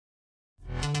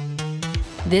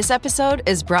This episode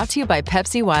is brought to you by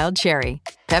Pepsi Wild Cherry.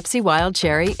 Pepsi Wild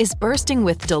Cherry is bursting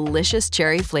with delicious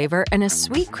cherry flavor and a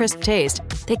sweet, crisp taste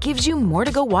that gives you more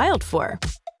to go wild for.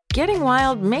 Getting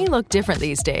wild may look different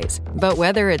these days, but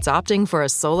whether it's opting for a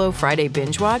solo Friday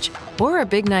binge watch or a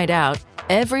big night out,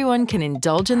 everyone can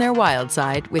indulge in their wild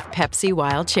side with Pepsi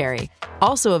Wild Cherry.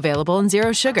 Also available in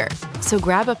Zero Sugar. So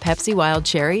grab a Pepsi Wild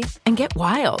Cherry and get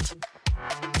wild.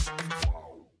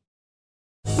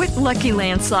 With Lucky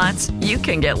Land Slots, you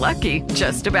can get lucky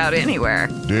just about anywhere.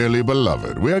 Dearly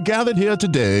beloved, we are gathered here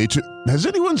today to... Has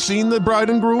anyone seen the bride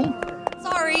and groom?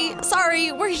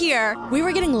 Sorry, we're here. We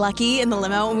were getting lucky in the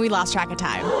limo and we lost track of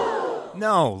time.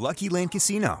 No, Lucky Land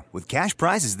Casino, with cash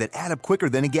prizes that add up quicker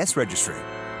than a guest registry.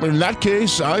 In that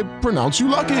case, I pronounce you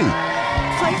lucky.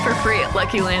 Play for free at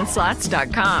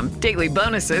LuckyLandSlots.com. Daily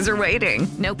bonuses are waiting.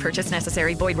 No purchase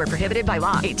necessary. Void where prohibited by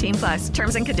law. 18+.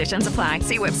 Terms and conditions apply.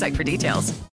 See website for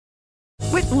details.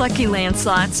 With Lucky Land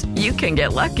Slots, you can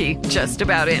get lucky just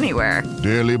about anywhere.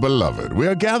 Dearly beloved, we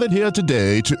are gathered here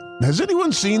today to... Has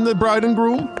anyone seen the bride and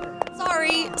groom?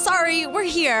 Sorry, we're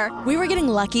here. We were getting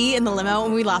lucky in the limo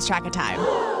and we lost track of time.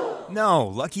 No,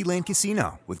 Lucky Land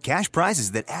Casino, with cash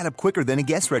prizes that add up quicker than a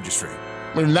guest registry.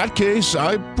 In that case,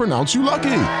 I pronounce you lucky.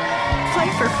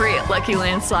 Play for free at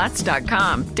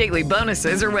LuckyLandSlots.com. Daily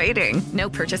bonuses are waiting. No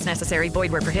purchase necessary.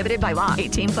 Void where prohibited by law.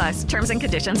 18+. Terms and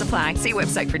conditions apply. See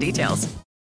website for details.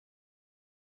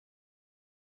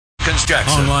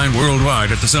 Jackson. Online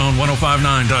worldwide at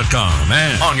thezone1059.com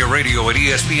and on your radio at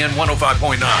ESPN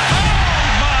 105.9.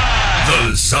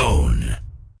 The Zone.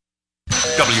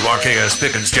 WRKS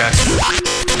Pickens Jackson.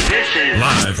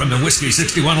 Live from the Whiskey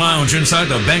 61 Lounge inside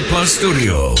the Bank Plus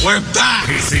studio. We're back.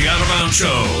 It's the Out of Bounds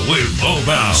Show with Bo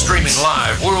Bounds. Streaming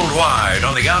live worldwide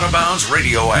on the Out of Bounds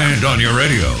radio app. And on your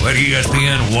radio at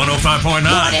ESPN 105.9.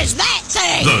 What is that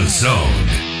thing? The Zone.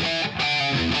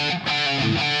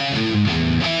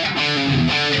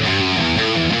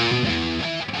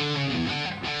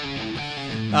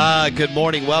 Good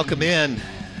morning. Welcome in.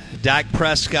 Dak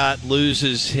Prescott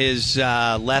loses his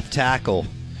left tackle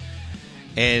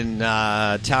and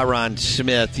Tyron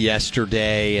Smith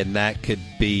yesterday, and that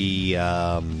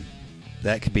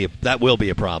will be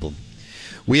a problem.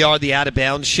 We are the Out of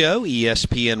Bounds Show,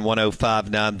 ESPN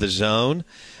 105.9 The Zone.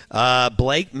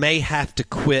 Blake may have to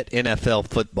quit NFL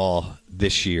football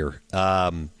this year.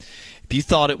 If you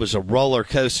thought it was a roller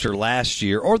coaster last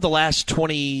year or the last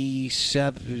 27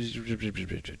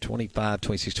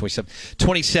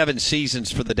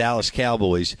 seasons for the Dallas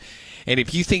Cowboys, and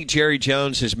if you think Jerry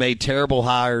Jones has made terrible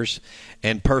hires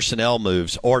and personnel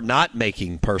moves or not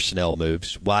making personnel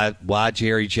moves, why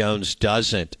Jerry Jones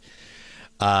doesn't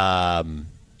go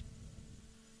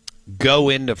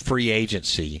into free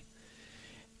agency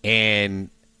and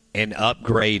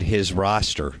upgrade his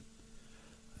roster,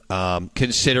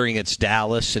 considering it's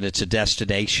Dallas and it's a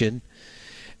destination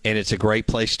and it's a great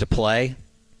place to play,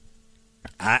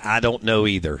 I don't know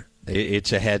either.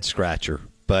 It's a head scratcher.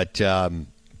 But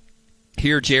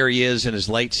here Jerry is in his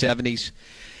late 70s,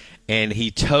 and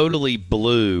he totally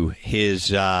blew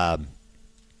his, most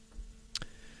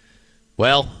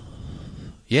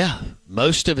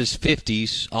of his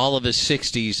 50s, all of his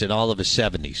 60s, and all of his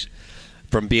 70s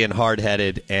from being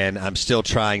hard-headed, and I'm still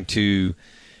trying to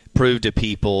prove to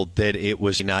people that it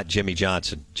was not Jimmy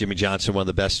Johnson. Jimmy Johnson, one of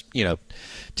the best,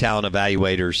 talent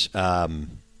evaluators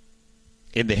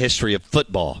in the history of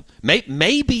football.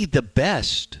 Maybe the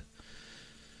best.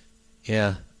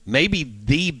 Yeah, maybe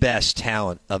the best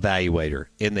talent evaluator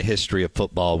in the history of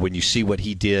football when you see what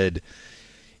he did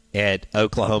at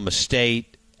Oklahoma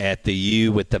State, at the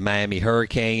U with the Miami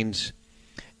Hurricanes,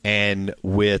 and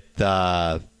with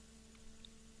the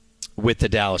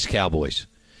Dallas Cowboys.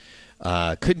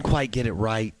 Couldn't quite get it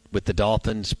right with the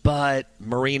Dolphins, but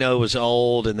Marino was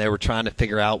old, and they were trying to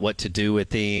figure out what to do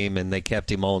with him, and they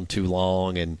kept him on too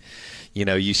long. And,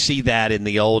 you see that in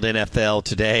the old NFL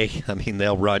today. I mean,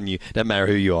 they'll run you. Doesn't matter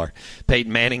who you are.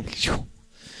 Peyton Manning,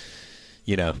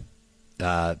 New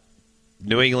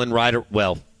England,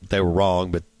 they were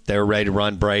wrong, but they were ready to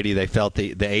run Brady. They felt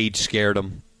the age scared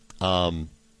them.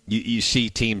 You see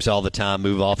teams all the time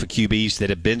move off of QBs that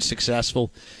have been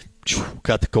successful,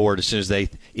 cut the cord as soon as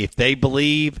if they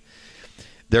believe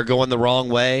they're going the wrong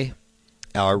way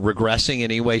or regressing in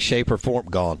any way, shape, or form,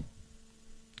 gone.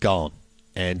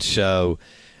 And so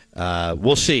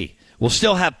we'll see. We'll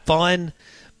still have fun,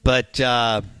 but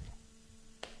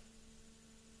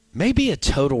maybe a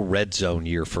total red zone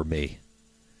year for me.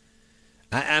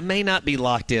 I may not be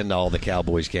locked into all the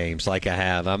Cowboys games like I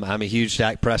have. I'm a huge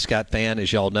Dak Prescott fan,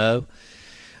 as y'all know.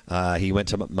 He went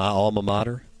to my alma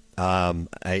mater.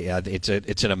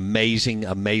 It's an amazing,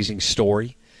 amazing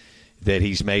story that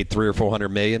he's made $300 or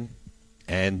 $400 million,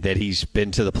 and that he's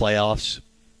been to the playoffs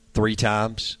 3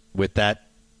 times with that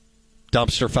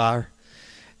dumpster fire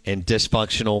and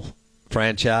dysfunctional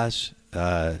franchise.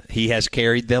 He has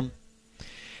carried them,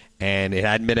 and it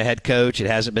hadn't been a head coach. It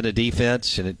hasn't been a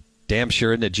defense, and it damn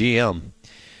sure isn't a GM.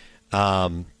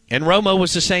 And Romo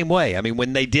was the same way. I mean,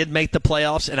 when they did make the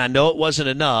playoffs, and I know it wasn't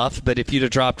enough, but if you'd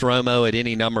have dropped Romo at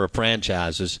any number of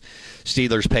franchises,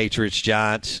 Steelers, Patriots,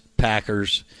 Giants,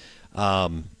 Packers,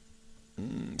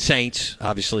 Saints,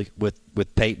 obviously,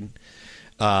 with Peyton,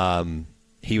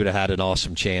 he would have had an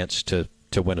awesome chance to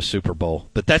win a Super Bowl.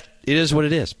 But it is what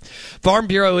it is. Farm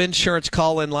Bureau Insurance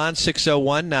call-in line,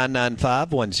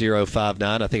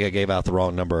 601-995-1059. I think I gave out the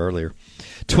wrong number earlier.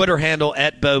 Twitter handle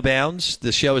 @BowBounds.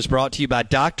 The show is brought to you by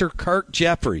Dr. Kirk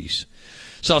Jeffries.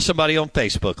 Saw somebody on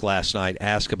Facebook last night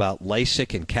ask about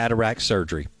LASIK and cataract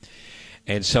surgery.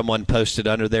 And someone posted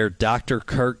under there, Dr.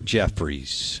 Kirk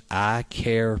Jeffries, eye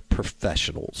care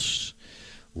professionals,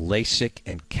 LASIK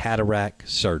and cataract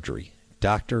surgery.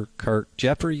 Dr. Kirk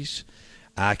Jeffries,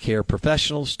 eye care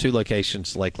professionals, 2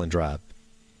 locations, Lakeland Drive.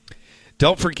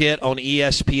 Don't forget, on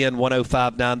ESPN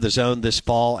 105.9 The Zone this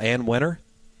fall and winter,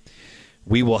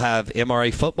 we will have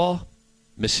MRA football,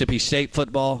 Mississippi State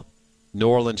football, New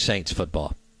Orleans Saints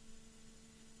football,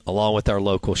 along with our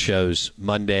local shows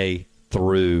Monday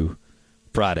through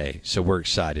Friday. So we're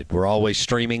excited. We're always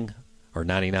streaming, or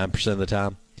 99% of the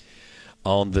time,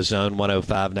 on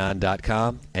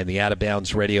thezone1059.com and the Out of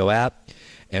Bounds radio app.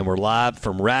 And we're live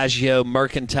from Raggio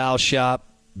Mercantile Shop,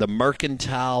 the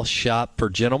Mercantile Shop for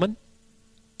gentlemen.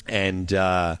 And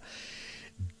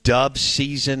dove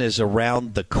season is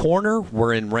around the corner.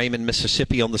 We're in Raymond,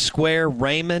 Mississippi on the square.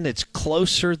 Raymond, it's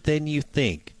closer than you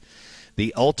think.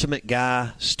 The ultimate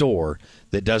guy store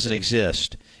that doesn't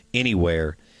exist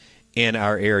anywhere in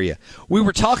our area. We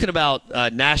were talking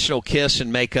about National Kiss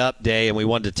and Makeup Day, and we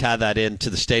wanted to tie that into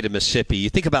the state of Mississippi.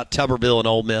 You think about Tuberville and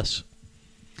Ole Miss.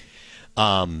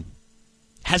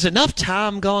 Has enough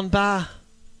time gone by?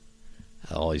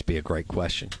 That'll always be a great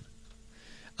question.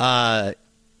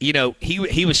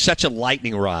 He was such a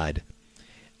lightning rod.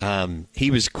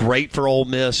 He was great for Ole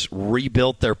Miss,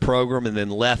 rebuilt their program, and then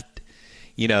left,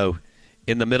 in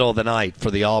the middle of the night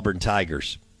for the Auburn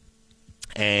Tigers.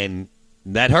 And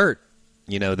that hurt.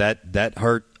 That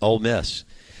hurt Ole Miss,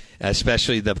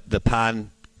 especially the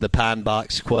Pine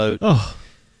Box quote. Oh.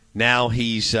 Now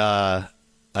he's a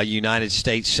United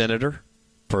States Senator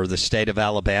for the state of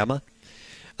Alabama.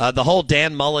 The whole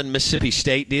Dan Mullen Mississippi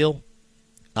State deal.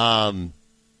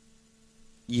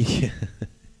 Yeah.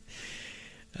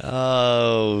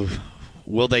 Oh,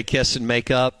 will they kiss and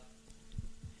make up?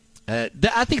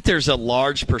 I think there's a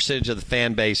large percentage of the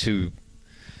fan base who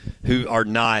are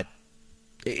not.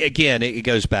 Again, it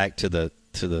goes back to the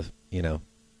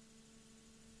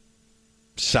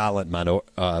silent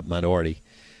minority,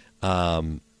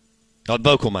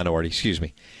 vocal minority. Excuse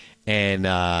me, and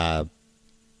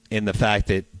in the fact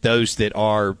that those that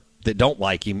don't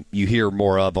like him, you hear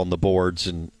more of on the boards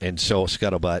and so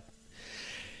scuttlebutt.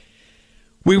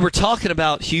 We were talking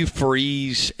about Hugh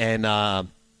Freeze and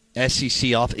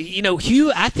SEC off.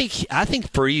 Hugh, I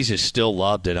think Freeze is still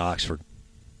loved in Oxford.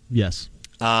 Yes.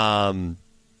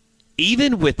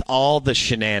 Even with all the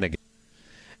shenanigans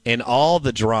and all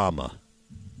the drama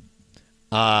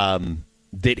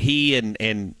that he and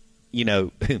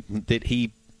that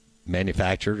he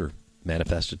manufactured or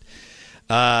manifested.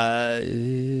 I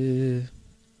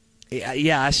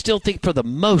still think for the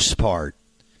most part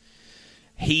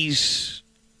he's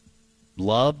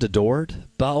loved, adored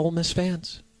by Ole Miss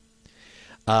fans.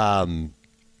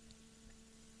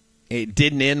 It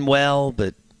didn't end well,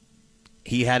 but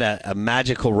he had a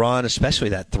magical run, especially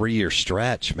that 3-year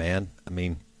stretch, man. I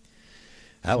mean,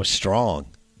 that was strong.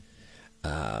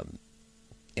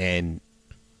 And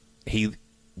he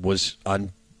was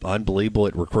unbelievable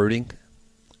at recruiting,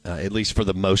 at least for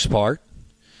the most part.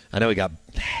 I know you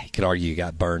could argue he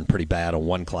got burned pretty bad on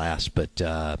one class, but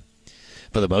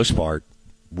for the most part,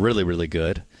 really, really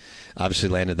good. Obviously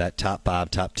landed that top 5,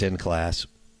 top 10 class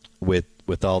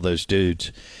with all those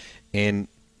dudes. And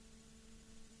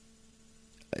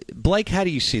Blake, how do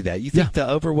you see that? You think the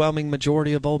overwhelming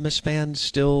majority of Ole Miss fans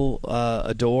still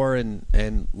adore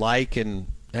and like, and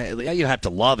you don't have to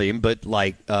love him, but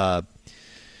have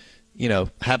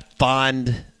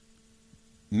fond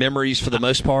memories for the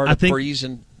most part of Freeze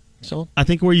and so on? I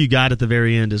think where you got at the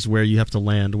very end is where you have to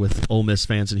land with Ole Miss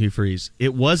fans and Hugh Freeze.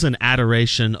 It was an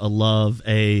adoration, a love,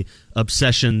 a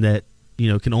obsession that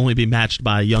can only be matched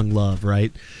by a young love,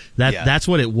 right? That's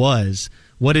what it was.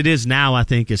 What it is now, I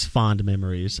think, is fond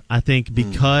memories. I think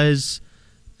because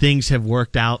things have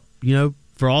worked out,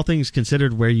 for all things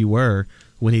considered where you were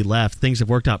when he left, things have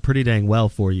worked out pretty dang well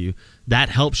for you. That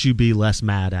helps you be less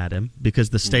mad at him because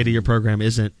the state of your program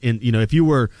isn't in, if you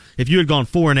had gone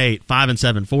 4-8,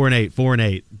 5-7, 4-8,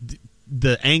 4-8,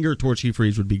 the anger towards Hugh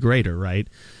Freeze would be greater, right?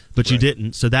 But you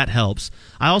didn't, so that helps.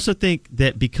 I also think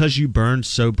that because you burned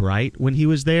so bright when he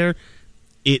was there,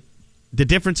 the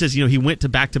difference is, he went to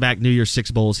back-to-back New Year's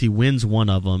Six Bowls. He wins one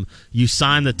of them. You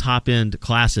sign the top-end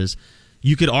classes.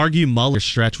 You could argue Muller's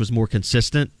stretch was more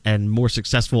consistent and more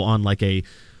successful on like a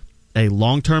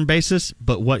long-term basis,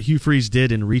 but what Hugh Freeze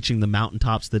did in reaching the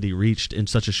mountaintops that he reached in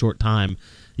such a short time,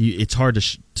 it's hard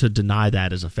to deny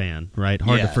that as a fan, right?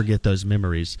 Hard to forget those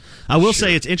memories. I will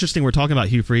say it's interesting we're talking about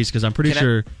Hugh Freeze because I'm pretty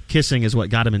sure kissing is what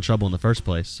got him in trouble in the first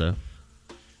place. So,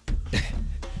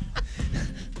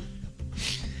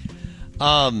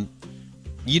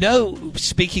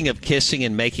 speaking of kissing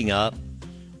and making up,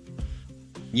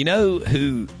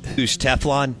 who's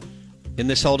Teflon in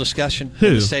this whole discussion? Who?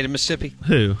 In the state of Mississippi?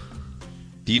 Who?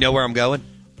 Do you know where I'm going?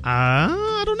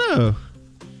 I don't know.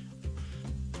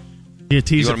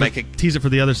 Tease it for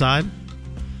the other side?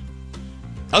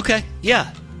 Okay.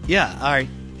 Yeah. All right.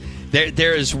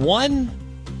 There is one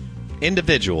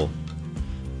individual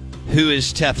who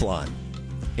is Teflon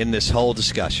in this whole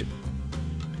discussion.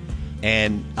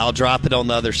 And I'll drop it on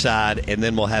the other side, and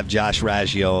then we'll have Josh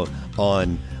Raggio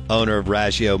on, owner of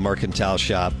Raggio Mercantile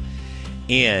Shop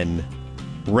in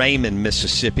Raymond,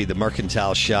 Mississippi, the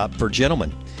Mercantile Shop for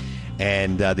gentlemen,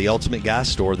 and the ultimate guy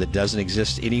store that doesn't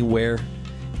exist anywhere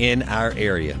in our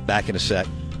area. Back in a sec.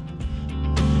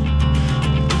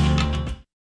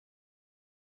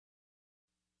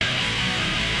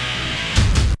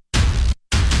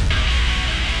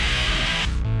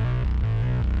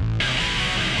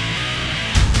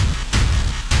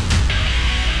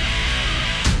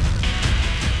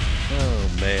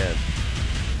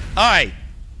 All right,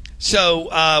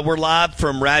 so we're live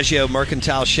from Raggio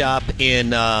Mercantile Shop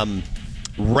in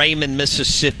Raymond,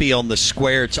 Mississippi on the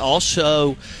square. It's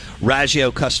also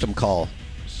Raggio Custom Call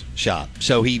Shop.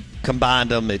 So he combined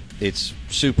them. It's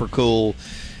super cool.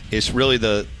 It's really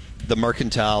the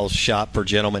mercantile shop for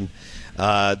gentlemen.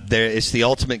 It's the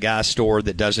ultimate guy store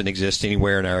that doesn't exist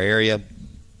anywhere in our area.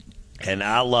 And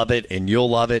I love it, and you'll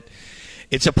love it.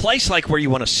 It's a place like where you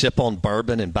want to sip on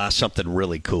bourbon and buy something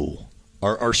really cool.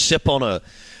 Or sip on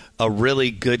a really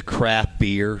good craft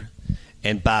beer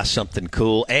and buy something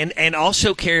cool. And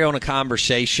also carry on a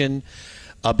conversation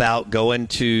about going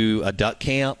to a duck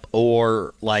camp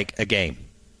or like a game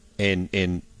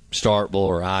in Starkville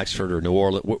or Oxford or New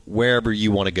Orleans, wherever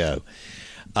you want to go.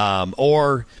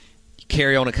 Or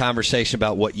carry on a conversation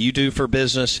about what you do for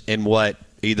business and what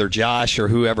either Josh or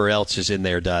whoever else is in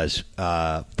there does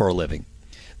for a living.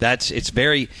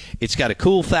 It's got a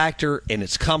cool factor and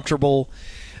it's comfortable.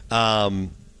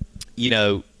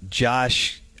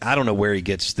 Josh, I don't know where he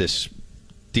gets this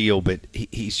deal, but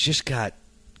he's just got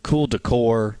cool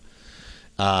decor.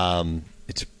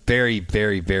 It's very,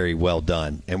 very, very well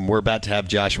done. And we're about to have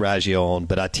Josh Raggio on,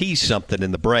 but I teased something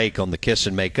in the break on the kiss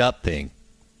and make up thing.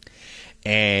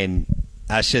 And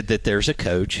I said that there's a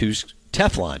coach who's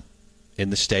Teflon in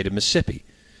the state of Mississippi.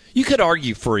 You could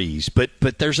argue Freeze, but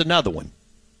there's another one.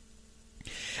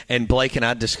 And Blake and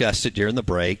I discussed it during the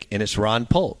break, and it's Ron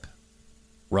Polk.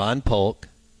 Ron Polk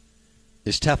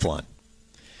is Teflon.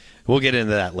 We'll get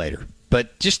into that later.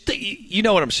 But just you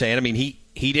know what I'm saying. I mean, he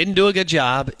didn't do a good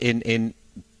job in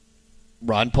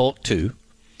Ron Polk too,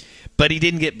 but he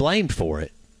didn't get blamed for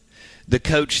it. The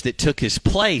coach that took his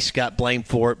place got blamed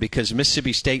for it because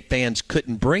Mississippi State fans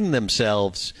couldn't bring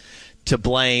themselves to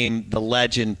blame the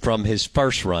legend from his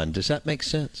first run. Does that make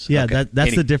sense? Yeah, okay.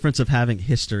 That's the difference of having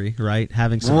history, right?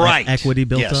 Having some equity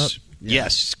built up. Yeah.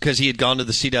 Yes, because he had gone to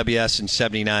the CWS in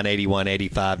 79, 81,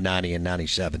 85, 90, and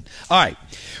 97. All right,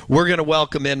 we're going to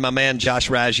welcome in my man Josh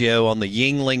Raggio on the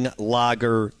Yuengling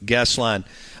Lager guest line.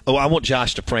 Oh, I want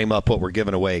Josh to frame up what we're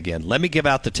giving away again. Let me give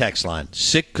out the text line.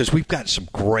 Because we've got some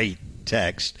great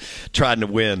text trying to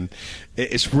win.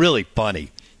 It's really funny.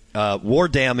 War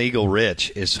Damn Eagle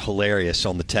Rich is hilarious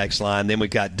on the text line. Then we've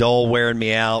got Dole wearing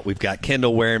me out. We've got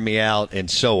Kendall wearing me out, and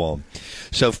so on.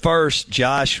 So first,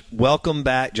 Josh, welcome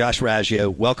back. Josh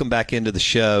Raggio, welcome back into the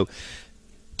show.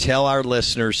 Tell our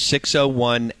listeners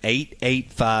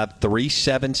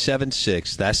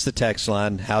 601-885-3776. That's the text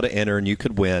line, how to enter, and you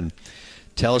could win.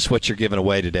 Tell us what you're giving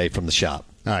away today from the shop.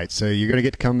 All right, so you're going to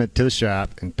get to come to the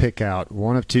shop and pick out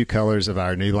one of two colors of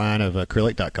our new line of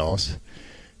acrylic duck calls.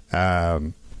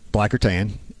 Black or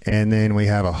tan, and then we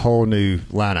have a whole new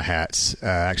line of hats.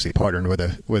 Actually, partnered with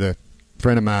a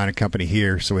friend of mine, a company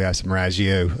here. So we have some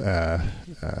Raggio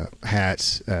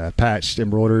hats, patched,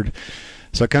 embroidered,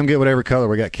 So come get whatever color.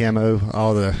 We got camo,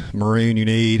 all the maroon you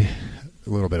need, a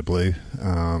little bit of blue,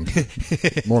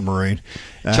 more maroon.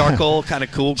 Charcoal, kind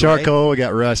of cool. Charcoal, we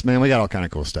got rust, man. We got all kind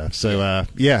of cool stuff. So,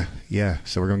 yeah.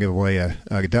 So we're going to give away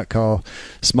a duck call.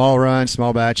 Small run,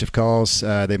 small batch of calls.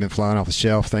 They've been flying off the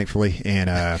shelf, thankfully.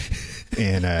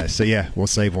 And so, yeah, we'll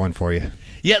save one for you.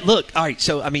 Yeah, look, all right.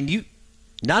 So, I mean, you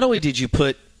not only did you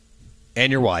put,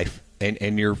 and your wife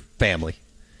and your family,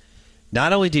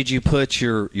 not only did you put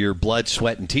your blood,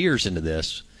 sweat, and tears into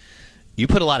this, you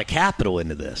put a lot of capital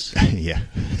into this. Yeah.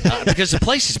 Because the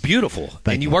place is beautiful.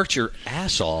 And you worked your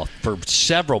ass off for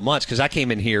several months. Because I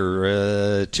came in here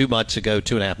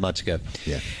 2.5 months ago.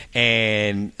 Yeah.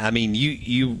 And, I mean,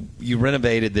 you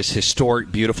renovated this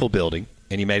historic, beautiful building,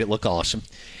 and you made it look awesome.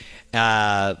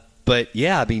 But,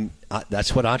 yeah, I mean,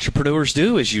 that's what entrepreneurs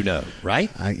do, as you know,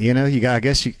 right? I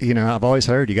guess I've always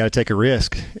heard you got to take a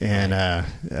risk. And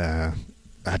I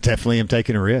definitely am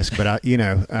taking a risk. But,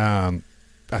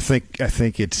 I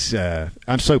think it's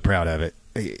I'm so proud of it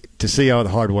to see all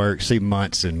the hard work, see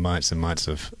months and months and months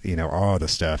of all the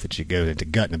stuff that you go into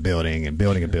gutting a building and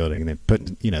building a building and then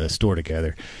putting the store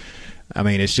together. I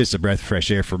mean, it's just a breath of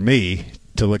fresh air for me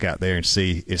to look out there and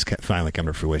see it's finally come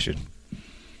to fruition.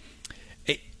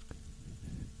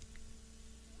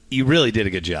 You really did a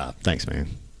good job. Thanks, man.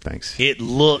 Thanks. It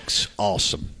looks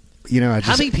awesome.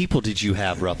 How many people did you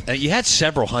have, rough? You had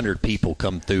several hundred people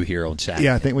come through here on Saturday.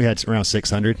 Yeah, I think we had around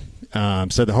 600.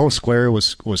 So the whole square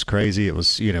was crazy. It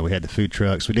was, we had the food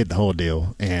trucks. We did the whole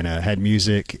deal and had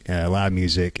music, live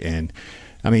music. And,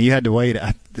 I mean, you had to wait.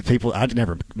 I'd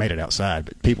never made it outside,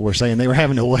 but people were saying they were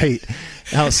having to wait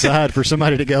outside for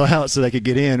somebody to go out so they could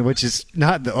get in, which is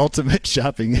not the ultimate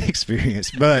shopping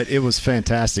experience. But it was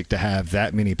fantastic to have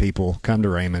that many people come to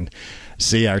Raymond,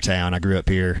 see our town. I grew up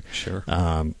here. Sure.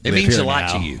 It means a lot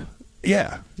to you.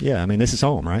 Yeah. I mean, this is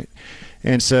home, right?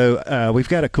 And so we've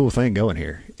got a cool thing going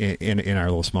here in our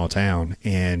little small town.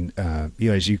 And,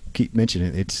 as you keep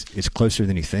mentioning, it's closer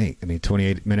than you think. I mean,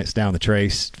 28 minutes down the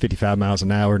trace, 55 miles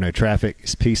an hour, no traffic.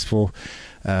 It's peaceful.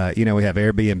 We have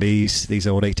Airbnbs, these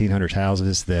old 1800s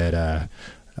houses that are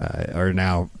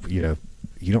now, you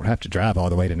don't have to drive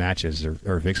all the way to Natchez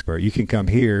or Vicksburg. You can come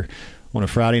here on a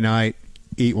Friday night,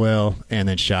 eat well, and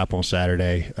then shop on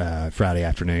Saturday, Friday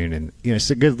afternoon. And,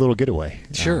 it's a good little getaway.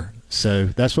 Sure. So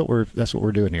that's what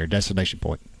we're doing here, Destination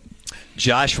Point.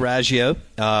 Josh Raggio,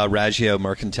 Raggio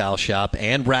Mercantile Shop,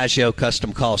 and Raggio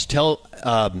Custom Calls.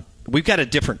 We've got a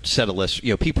different set of lists.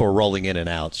 People are rolling in and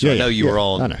out. So I know you were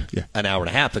on an hour and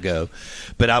a half ago,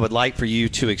 but I would like for you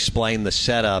to explain the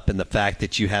setup and the fact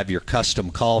that you have your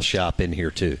custom call shop in here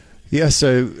too. Yeah,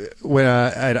 so when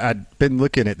I'd been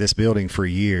looking at this building for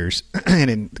years,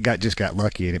 and just got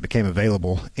lucky, and it became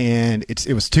available, and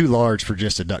it was too large for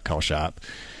just a duck call shop.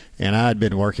 And I had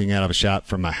been working out of a shop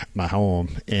from my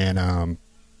home, and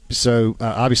so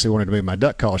obviously wanted to move my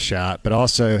duck call shop, but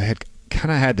also had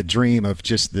kind of had the dream of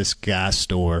just this gas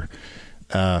store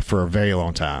for a very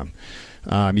long time.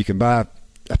 You can buy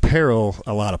apparel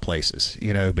a lot of places,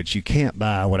 but you can't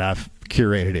buy what I've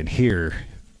curated in here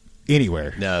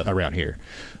anywhere around here.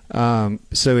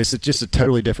 So it's just a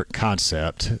totally different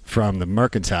concept from the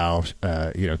mercantile,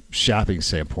 shopping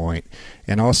standpoint.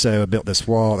 And also I built this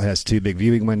wall that has 2 big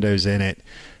viewing windows in it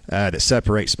that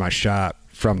separates my shop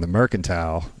from the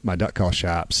mercantile, my duck call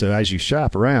shop. So as you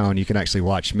shop around, you can actually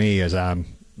watch me as I'm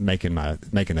making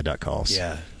the duck calls.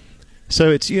 Yeah. So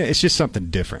it's just something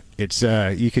different. It's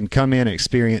you can come in and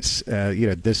experience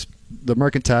the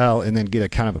mercantile and then get a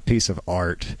kind of a piece of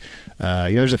art.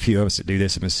 There's a few of us that do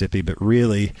this in Mississippi, but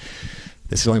really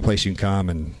this is the only place you can come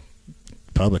and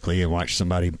publicly and watch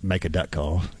somebody make a duck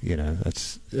call. When I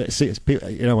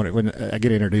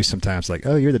get introduced sometimes, like,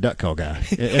 oh, you're the duck call guy,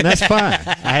 and that's fine.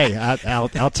 Hey,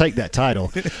 I'll take that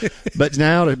title. But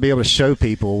now to be able to show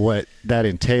people what that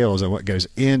entails and what goes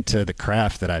into the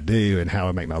craft that I do and how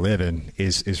I make my living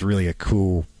is really a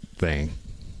cool thing.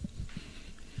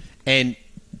 And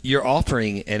you're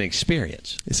offering an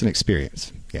experience. It's an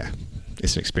experience. Yeah,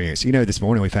 it's an experience. This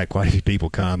morning we've had quite a few people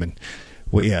come, and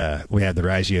we had the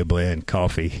Raggio blend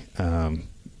coffee.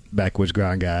 Backwoods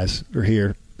Grind guys are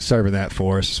here serving that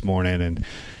for us this morning. And,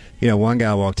 one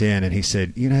guy walked in and he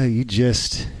said, you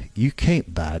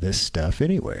can't buy this stuff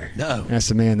anywhere. No. And I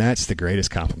said, man, that's the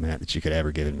greatest compliment that you could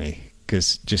ever give me,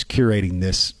 because just curating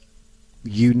this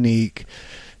unique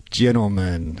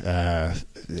gentleman,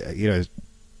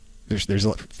 there's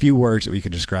a few words that we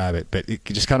can describe it, but it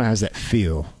just kind of has that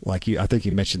feel. Like I think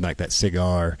you mentioned like that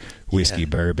cigar, whiskey,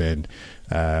 bourbon.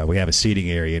 We have a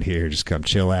seating area in here. Just come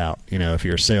chill out. If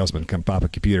you're a salesman, come pop a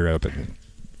computer open and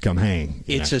come hang.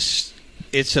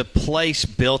 It's a place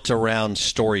built around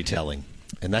storytelling.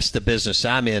 and that's the business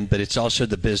I'm in, but it's also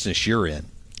the business you're in.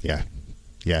 Yeah.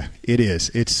 Yeah, it is.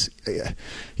 It's,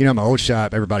 my old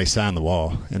shop, everybody signed the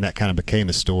wall, and that kind of became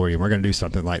the story, and we're going to do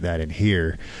something like that in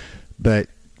here. But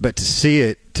to see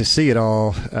it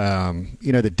all,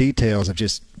 the details of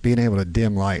just being able to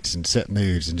dim lights and set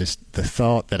moods and just the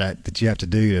thought that you have to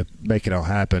do to make it all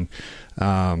happen,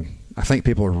 I think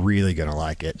people are really going to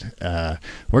like it. We're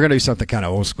going to do something kind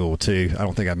of old school, too. I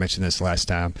don't think I mentioned this last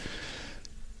time.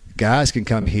 Guys can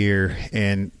come here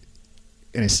and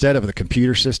instead of the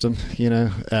computer system,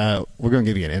 we're going to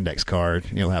give you an index card.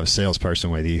 And you'll have a salesperson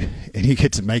with you, and you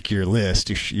get to make your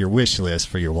list, your wish list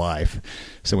for your wife.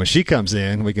 So when she comes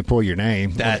in, we can pull your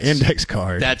name on the index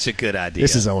card. That's a good idea.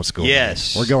 This is old school.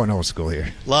 Yes. Man. We're going old school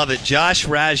here. Love it. Josh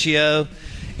Raggio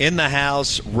in the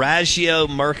house. Raggio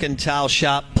Mercantile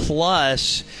Shop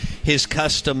plus his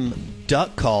custom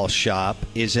duck call shop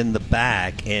is in the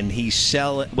back, and he's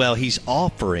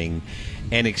offering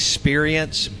an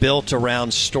experience built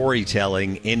around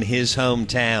storytelling in his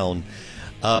hometown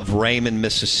of Raymond,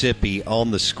 Mississippi,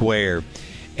 on the square,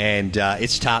 and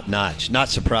it's top notch. Not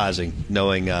surprising,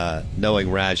 knowing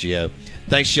Raggio.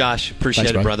 Thanks, Josh.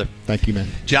 Appreciate it, brother. Thank you, man.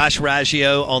 Josh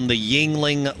Raggio on the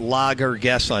Yuengling Lager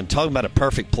guest line. Talking about a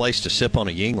perfect place to sip on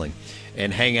a Yuengling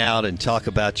and hang out and talk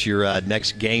about your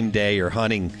next game day or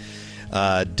hunting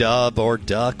dove or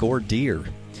duck or deer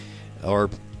or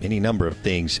any number of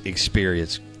things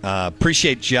experience.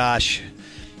 Appreciate Josh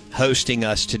hosting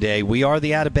us today. We are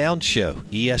the Out of Bounds Show,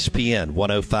 ESPN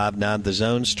 105.9 The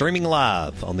Zone, streaming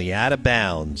live on the Out of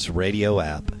Bounds radio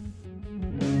app.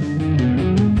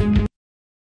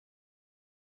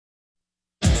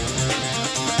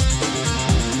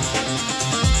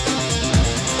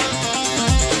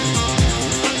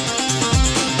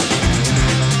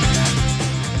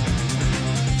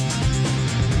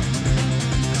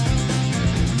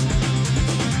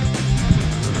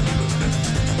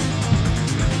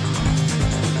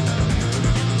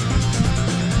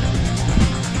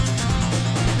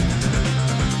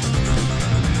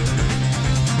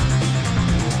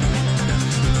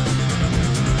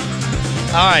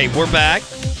 All right, we're back.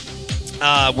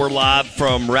 We're live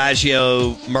from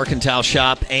Raggio Mercantile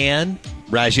Shop and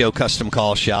Raggio Custom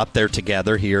Call Shop. They're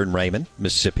together here in Raymond,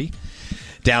 Mississippi,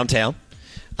 downtown,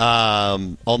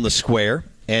 on the square.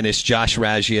 And it's Josh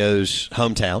Raggio's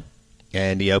hometown.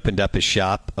 And he opened up his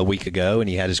shop a week ago, and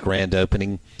he had his grand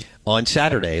opening on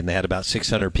Saturday. And they had about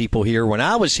 600 people here. When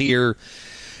I was here,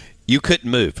 you couldn't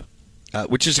move,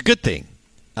 which is a good thing.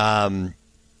 And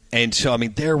so,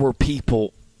 there were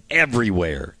people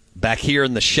everywhere. Back here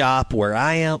in the shop where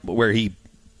I am, where he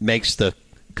makes the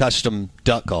custom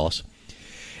duck calls,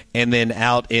 and then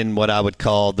out in what I would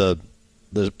call the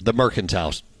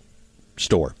mercantile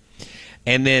store.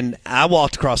 And then I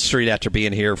walked across the street after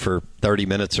being here for 30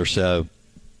 minutes or so,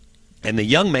 and the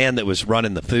young man that was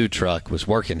running the food truck was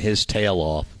working his tail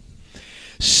off.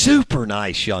 Super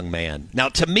nice young man. Now,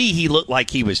 to me, he looked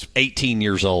like he was 18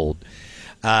 years old.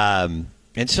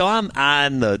 And so I'm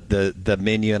eyeing the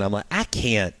menu, and I'm like,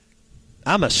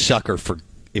 I'm a sucker for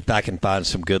if I can find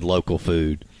some good local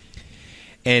food.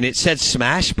 And it said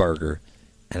smash burger,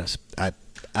 and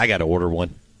I got to order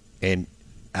one. And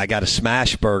I got a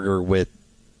smash burger with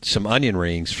some onion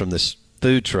rings from this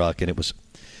food truck, and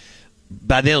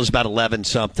by then it was about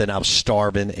 11-something. I was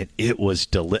starving, and it was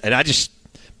delicious. And I just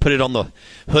put it on the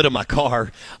hood of my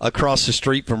car across the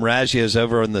street from Raggio's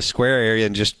over in the square area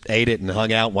and just ate it and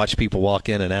hung out and watched people walk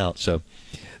in and out. So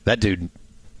that dude,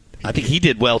 I think he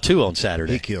did well, too, on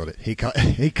Saturday. He killed it. He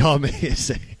called me and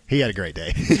said he had a great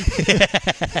day.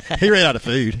 He ran out of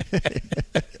food.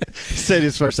 Said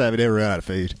his first time he ever ran out of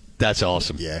food. That's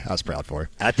awesome. Yeah, I was proud for him.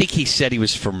 I think he said he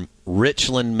was from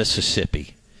Richland,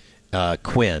 Mississippi.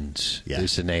 Quinn's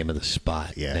is the name of the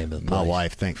spot. Yeah, name of the my place.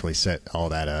 wife thankfully set all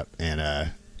that up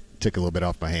and took a little bit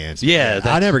off my hands. Yeah,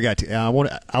 I never got to. I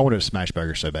wanted a smash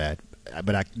burger so bad,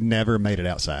 but I never made it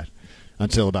outside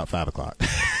until about 5 o'clock.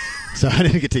 So I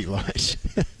didn't get to eat lunch.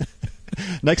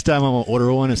 Next time I'm gonna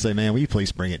order one and say, "Man, will you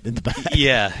please bring it in the back?"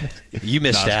 Yeah, you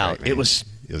missed out. Great, it was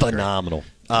phenomenal.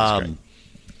 All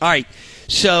right,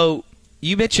 so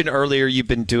you mentioned earlier you've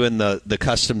been doing the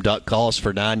custom duck calls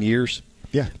for 9 years.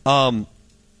 Yeah.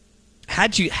 How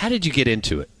did you get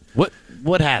into it?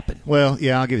 What happened? Well,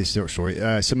 yeah, I'll give you a short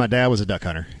story. So my dad was a duck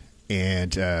hunter,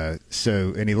 and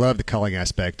he loved the calling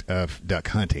aspect of duck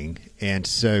hunting, and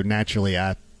so naturally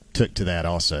I took to that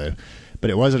also. But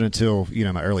it wasn't until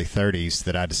my early 30s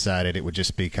that I decided it would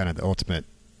just be kind of the ultimate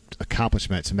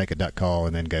accomplishment to make a duck call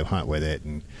and then go hunt with it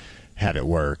and have it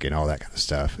work and all that kind of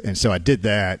stuff. And so I did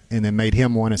that, and then made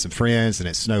him one and some friends, and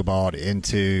it snowballed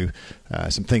into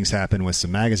some things happened with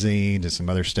some magazines and some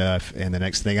other stuff. And the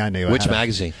next thing I knew, which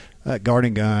magazine?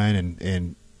 Garden Gun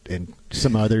and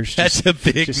some others. That's a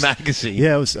big magazine.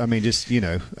 Yeah, it was. I mean, just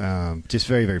just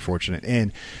very, very fortunate,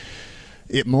 and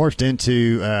it morphed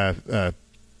into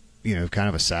kind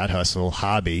of a side hustle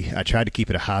hobby. I tried to keep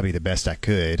it a hobby the best I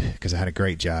could because I had a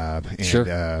great job. And,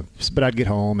 sure. But I'd get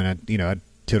home and I'd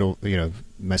tittle,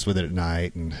 mess with it at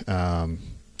night, and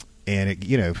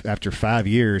it, after 5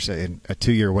 years and a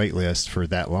 2-year wait list for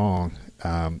that long,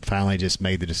 finally just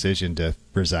made the decision to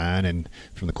resign and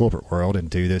from the corporate world and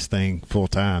do this thing full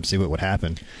time, see what would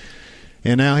happen.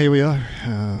 And now here we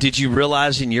are. Did you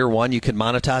realize in year one you could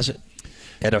monetize it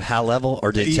at a high level,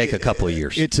 or did it take a couple of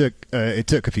years? It took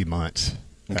a few months.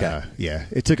 Okay.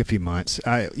 It took a few months.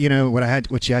 What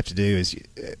you have to do is,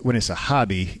 when it's a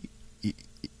hobby,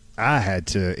 I had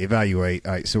to evaluate.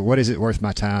 All right, so what is it worth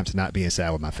my time to not be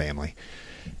inside with my family,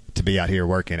 to be out here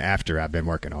working after I've been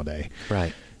working all day?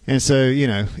 Right. And so,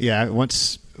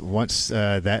 once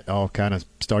that all kind of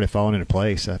started falling into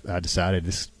place, I decided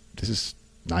this is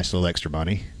nice little extra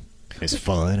money. It's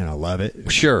fun and I love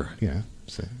it. Sure.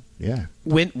 So yeah.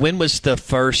 When was the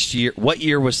first year? What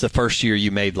year was the first year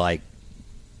you made like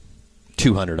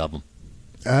 200 of them?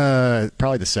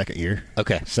 Probably the second year.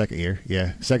 Okay. Second year,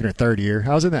 yeah. Second or third year.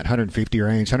 I was in that 150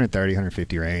 range, 130,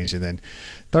 150 range. And then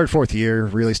third, fourth year,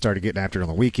 really started getting after it on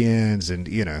the weekends and,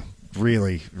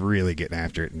 really, really getting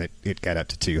after it. And it got up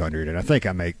to 200. And I think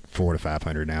I make 400 to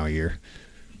 500 now a year.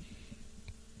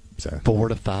 So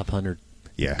 400 to 500.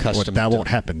 Yeah. That won't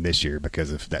happen this year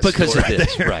because of that. Because of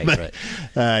this. There. Right, but,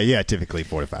 right. Typically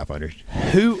 400 to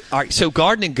 500. All right. So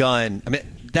Garden and Gun, I mean,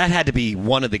 that had to be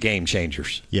one of the game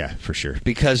changers. Yeah, for sure.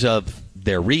 Because of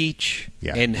their reach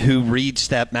and who reads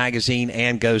that magazine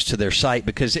and goes to their site.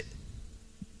 Because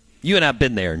you and I have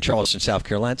been there in Charleston, South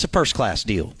Carolina. It's a first-class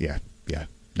deal. Yeah.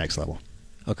 Next level.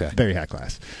 Okay. Very high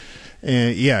class.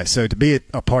 And, so to be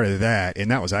a part of that,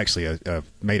 and that was actually a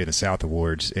Made in the South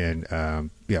Awards, and I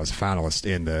was a finalist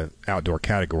in the outdoor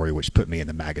category, which put me in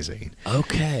the magazine.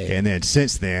 Okay. And then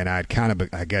since then, I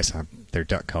guess I'm their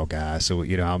duck call guy, so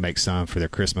I'll make some for their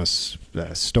Christmas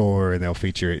store, and they'll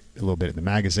feature it a little bit in the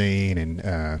magazine, and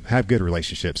have good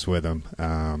relationships with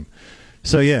them.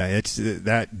 So yeah, it's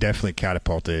that definitely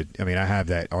catapulted. I mean, I have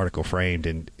that article framed,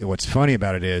 and what's funny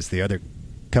about it is the other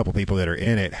couple people that are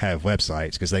in it have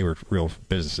websites because they were real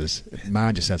businesses.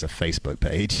 Mine just has a Facebook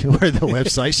page where the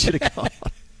website should have gone.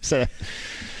 So,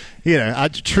 I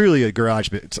truly a garage,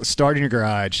 but start in your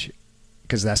garage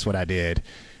because that's what I did,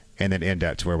 and then end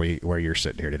up to where you're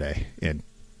sitting here today in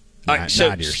 9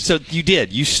 years. So you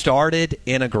did. You started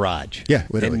in a garage. Yeah,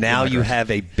 literally. And now you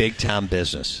have a big time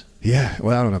business. Yeah,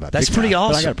 well, I don't know about that's big pretty time,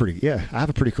 awesome. But I have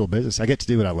a pretty cool business. I get to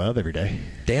do what I love every day.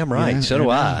 Damn right. So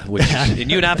do I. And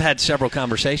you and I've had several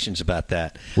conversations about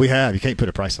that. We have. You can't put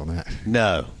a price on that.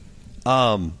 No.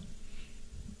 All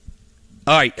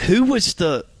right. Who was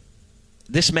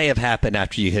this may have happened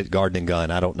after you hit Garden and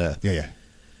Gun. I don't know. Yeah.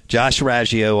 Josh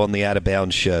Raggio on the Out of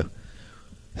Bounds show.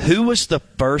 Who was the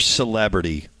first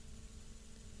celebrity?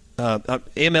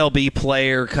 MLB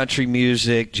player, country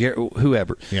music,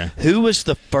 whoever. Yeah. Who was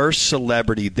the first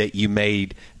celebrity that you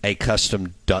made a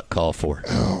custom duck call for?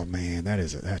 Oh man,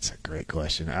 that's a great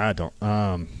question. I don't.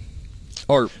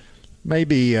 Or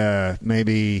maybe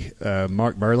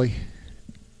Mark Burley,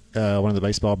 one of the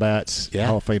baseball bats,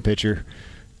 Hall of Fame pitcher.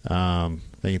 I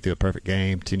think he threw a perfect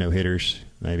game, 2 no-hitters.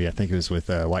 Maybe I think it was with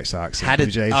White Sox. How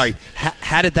did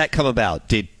that come about?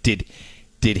 Did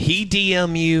he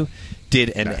DM you?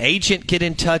 Did an agent get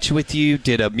in touch with you?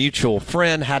 Did a mutual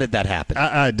friend? How did that happen?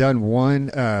 I had done one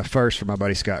first for my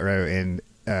buddy Scott Rowe, and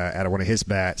out of one of his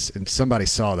bats, and somebody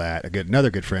saw that. Another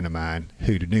good friend of mine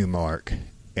who knew Mark,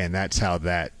 and that's how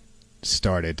that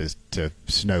started to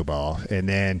snowball. And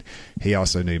then he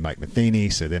also knew Mike Matheny,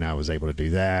 so then I was able to do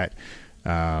that.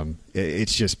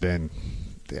 It's just been,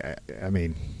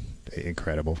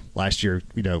 incredible. Last year,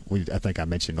 I think I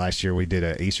mentioned last year we did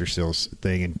a Easter Seals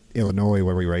thing in Illinois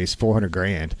where we raised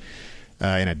 $400,000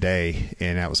 in a day,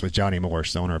 and that was with Johnny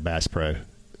Morris, the owner of Bass Pro.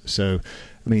 So,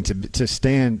 to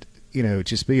stand,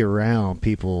 just be around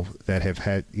people that have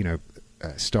had,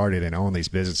 started and own these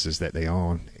businesses that they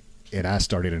own, and I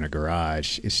started in a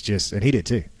garage. It's just, and he did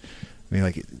too.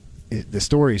 The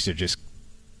stories are just.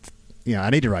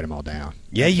 I need to write them all down.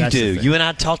 Yeah, you do. You and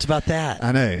I talked about that.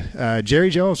 I know.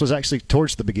 Jerry Jones was actually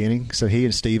towards the beginning, so he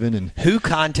and Steven. And who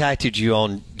contacted you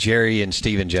on Jerry and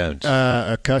Steven Jones?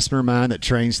 A customer of mine that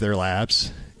trains their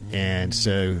labs, and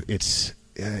so it's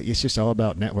just all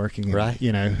about networking, and, right?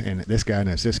 And this guy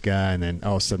knows this guy, and then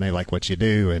all of a sudden they like what you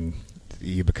do, and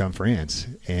you become friends,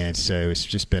 and so it's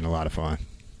just been a lot of fun.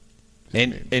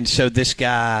 And so this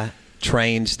guy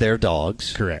trains their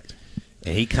dogs. Correct.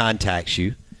 And he contacts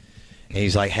you, and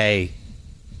he's like, hey,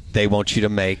 they want you to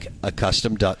make a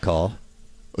custom duck call.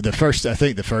 I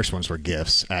think the first ones were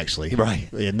gifts, actually.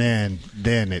 Right. And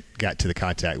then it got to the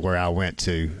contact where I went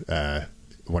to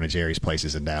one of Jerry's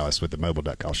places in Dallas with the mobile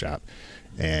duck call shop,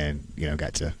 and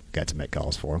got to make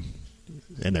calls for them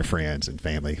and their friends and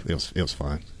family. It was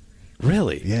fun.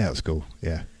 Really? Yeah, it was cool.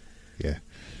 Yeah.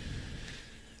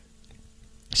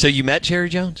 So you met Jerry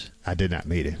Jones? I did not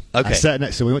meet him. Okay. I sat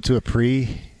next. So we went to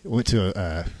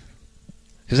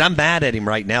because I'm mad at him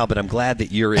right now, but I'm glad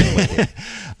that you're in with him.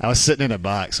 I was sitting in a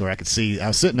box where I could see. I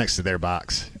was sitting next to their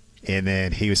box, and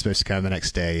then he was supposed to come the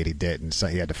next day, and he didn't. So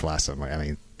he had to fly somewhere. I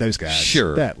mean, those guys.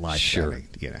 Sure. That life. Sure. I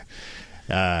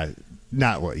mean,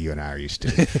 not what you and I are used to.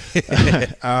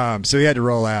 So he had to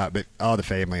roll out, but all the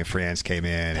family and friends came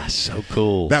in. That's so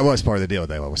cool. That was part of the deal,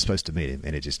 though. I was supposed to meet him,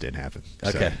 and it just didn't happen.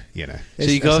 Okay. So, so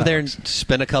you go over there and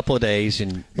spend a couple of days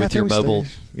with your mobile.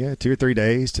 2 or 3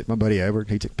 days. Took my buddy over.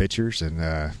 He took pictures, and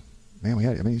man, we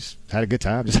had a good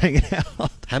time just hanging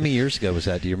out. How many years ago was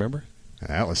that? Do you remember?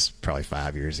 That was probably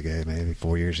 5 years ago, maybe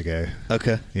 4 years ago.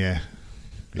 Okay. Yeah.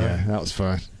 That was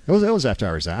fun. It was after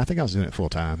I resigned. I think I was doing it full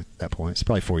time at that point. It's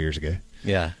probably 4 years ago.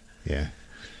 Yeah.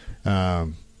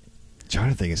 Trying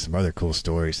to think of some other cool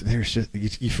stories. There's just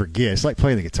you forget. It's like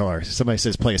playing the guitar. Somebody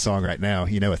says play a song right now,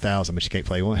 1,000, but you can't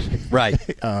play one. Right.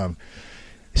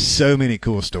 So many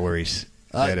cool stories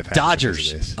that have happened.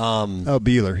 Dodgers.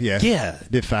 Bueller. Yeah.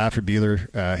 Did 5 for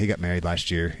Bueller. He got married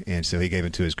last year, and so he gave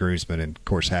it to his groomsmen, and of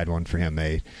course had one for him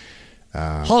made.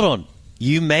 Hold on.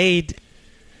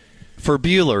 For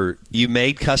Bueller, you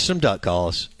made custom duck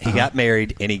calls. He got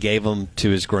married, and he gave them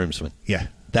to his groomsmen. Yeah.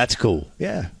 That's cool.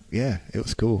 Yeah, it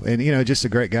was cool. And, just a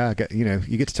great guy.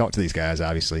 You get to talk to these guys,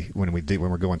 obviously, when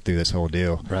we're going through this whole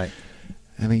deal. Right.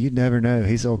 I mean, you'd never know.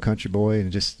 He's an old country boy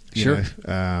and just,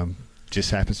 just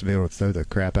happens to be able to throw the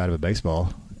crap out of a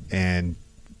baseball.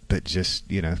 But just,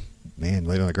 man,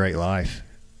 living a great life.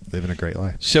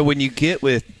 So when you get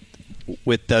with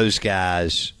those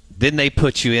guys, then they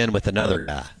put you in with another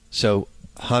guy. So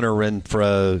Hunter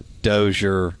Renfroe,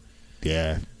 Dozier.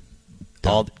 Yeah.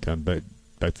 Done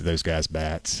both of those guys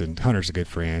bats, and Hunter's a good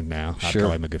friend now. Sure. I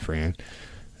call him a good friend.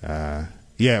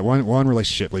 One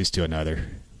relationship leads to another,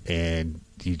 and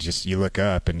you look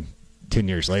up, and 10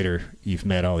 years later, you've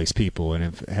met all these people and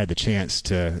have had the chance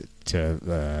to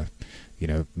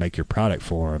make your product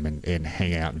for them and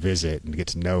hang out and visit and get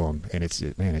to know them, and it's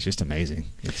just amazing.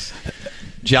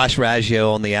 Josh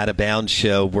Raggio on the Out of Bounds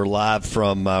show. We're live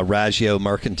from Raggio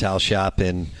Mercantile Shop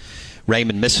in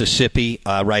Raymond, Mississippi,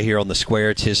 right here on the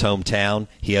square. It's his hometown.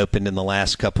 He opened in the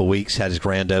last couple of weeks, had his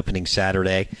grand opening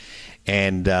Saturday,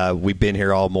 and we've been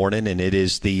here all morning. And it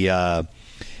is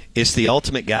it's the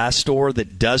ultimate guy store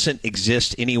that doesn't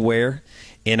exist anywhere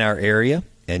in our area.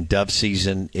 And dove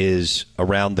season is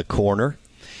around the corner.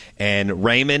 And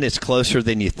Raymond is closer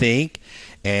than you think.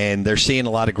 And they're seeing a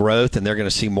lot of growth, and they're going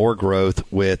to see more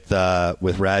growth with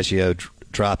Raggio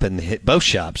dropping both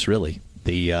shops, really.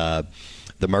 The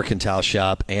Mercantile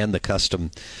Shop and the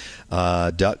Custom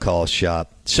Duck Call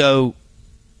Shop. So,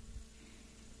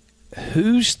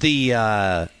 who's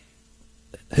the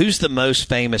most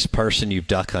famous person you've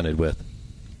duck hunted with?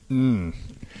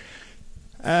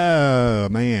 Oh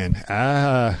man,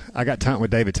 I got to hunt with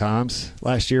David Toms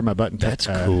last year. That's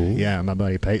cool. Yeah, my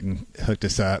buddy Peyton hooked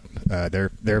us up.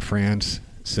 They're friends,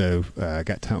 so I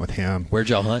got to hunt with him. Where'd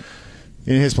y'all hunt?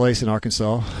 In his place in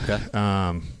Arkansas. Okay.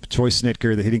 Troy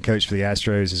Snitker, the hitting coach for the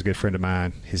Astros, is a good friend of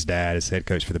mine. His dad is head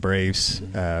coach for the Braves.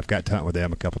 I've got to hunt with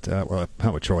them a couple times. Well, I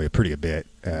hunt with Troy a bit.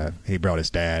 He brought his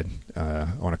dad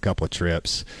on a couple of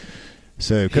trips.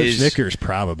 So Coach Snitker is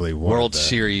probably one World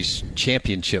Series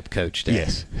championship coach dad.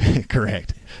 Yes,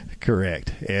 correct.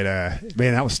 And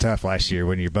man, that was tough last year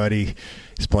when your buddy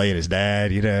is playing his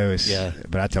dad. Yeah.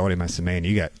 But I told him, I said, man,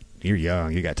 you're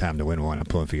young. You got time to win one. I'm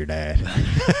pulling for your dad.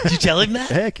 Did you tell him that?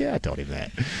 Heck yeah, I told him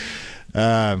that.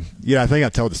 I think I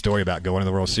told the story about going to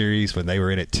the World Series when they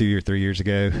were in it 2 or 3 years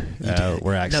ago.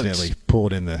 Where I accidentally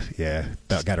pulled in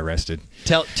got arrested.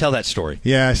 Tell that story.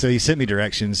 Yeah, so he sent me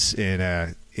directions,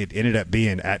 and it ended up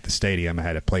being at the stadium. I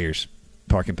had a player's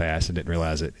parking pass and didn't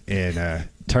realize it, and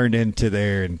turned into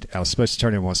there, and I was supposed to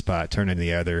turn in one spot, turn in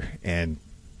the other, and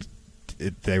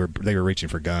they were reaching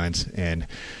for guns, and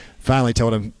finally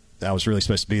told them I was really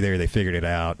supposed to be there. They figured it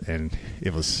out, and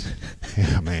it was,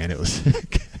 it was.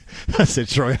 I said,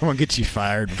 Troy, I'm going to get you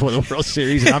fired before the World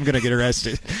Series, and I'm going to get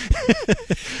arrested.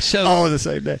 So all on the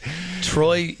same day.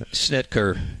 Troy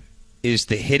Snitker is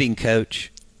the hitting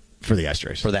coach For the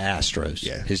Astros. For the Astros.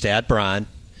 Yeah. His dad, Brian,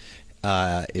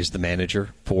 is the manager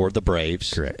for the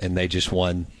Braves. Correct. And they just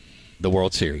won the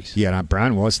World Series. Yeah, and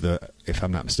Brian was if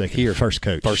I'm not mistaken, first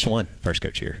coach. First one. First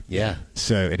coach here. Yeah.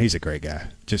 So, and he's a great guy.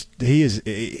 He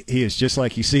is just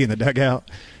like you see in the dugout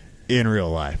in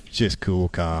real life. Just cool,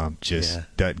 calm,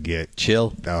 doesn't get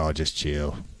chill. Oh, just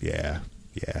chill. Yeah.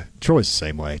 Yeah. Troy's the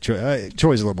same way.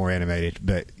 Troy's a little more animated,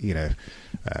 but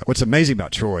what's amazing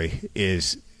about Troy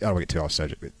is, I don't want to get too off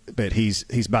subject, but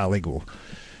he's bilingual,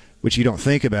 which you don't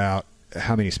think about.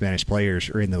 How many Spanish players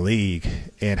are in the league,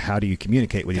 and how do you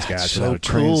communicate with these guys without a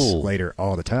translator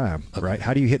all the time, right?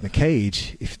 How do you hit in the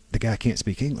cage if the guy can't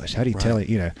speak English? How do you tell it?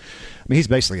 I mean, he's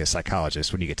basically a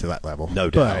psychologist when you get to that level. No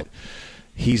doubt. But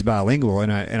he's bilingual,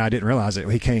 and I didn't realize it.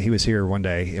 He was here one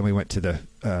day, and we went to the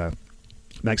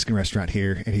Mexican restaurant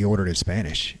here, and he ordered in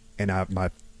Spanish, and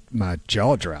my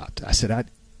jaw dropped. I said,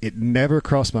 it never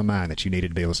crossed my mind that you needed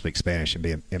to be able to speak Spanish and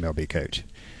be an MLB coach.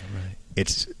 Right.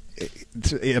 It's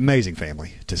an amazing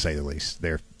family, to say the least.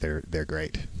 They're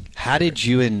great. How did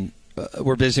you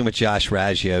we're visiting with Josh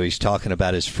Raggio. He's talking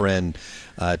about his friend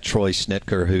Troy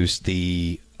Snitker, who's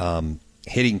the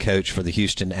hitting coach for the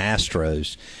Houston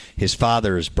Astros. His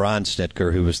father is Brian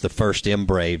Snitker, who was the first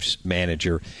Braves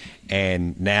manager,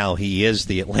 and now he is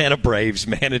the Atlanta Braves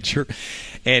manager,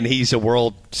 and he's a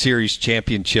World Series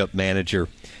championship manager.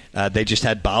 They just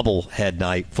had bobblehead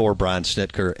night for Brian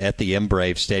Snitker at the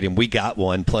Braves Stadium. We got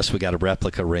one, plus we got a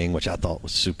replica ring, which I thought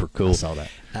was super cool. I saw that.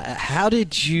 How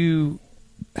did you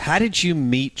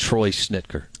meet Troy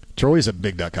Snitker? Troy's a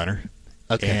big duck hunter,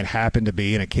 and happened to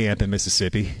be in a camp in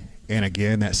Mississippi. And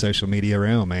again, that social media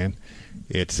realm, man.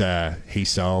 It's he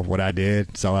saw what I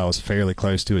did, saw I was fairly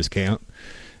close to his camp,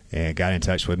 and got in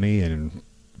touch with me, and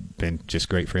been just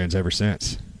great friends ever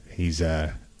since. He's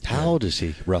how old is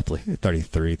he, roughly?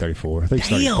 33, 34. I think he's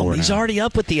Damn, 34 he's now. already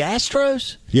up with the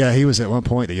Astros? Yeah, he was at one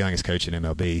point the youngest coach in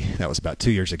MLB. That was about 2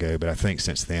 years ago, but I think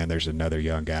since then there's another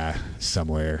young guy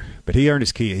somewhere. But he earned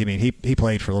his key. I mean, he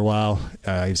played for a little while.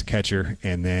 He was a catcher,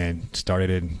 and then started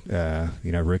in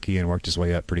rookie and worked his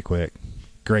way up pretty quick.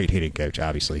 Great hitting coach,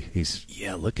 obviously. He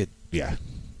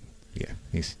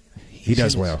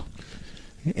does well.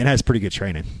 And has pretty good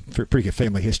training, pretty good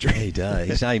family history. He does.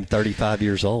 He's not even 35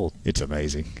 years old. It's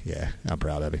amazing. Yeah, I'm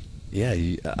proud of him. Yeah.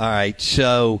 All right.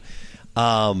 So,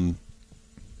 what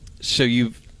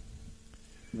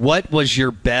was your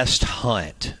best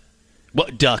hunt?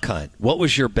 Duck hunt? What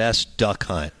was your best duck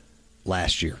hunt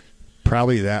last year?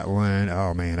 Probably that one.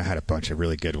 Oh, man, I had a bunch of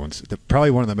really good ones.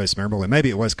 Probably one of the most memorable, and maybe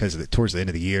it was because towards the end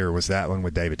of the year, was that one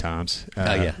with David Toms.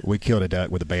 We killed a duck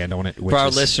with a band on it. For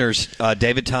our listeners,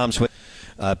 David Toms was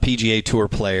a PGA Tour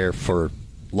player for a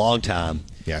long time.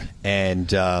 Yeah.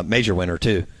 And major winner,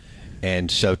 too.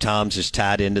 And so Toms is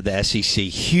tied into the SEC,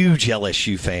 huge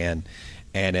LSU fan,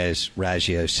 and as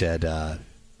Raggio said,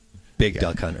 big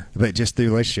duck hunter. But just through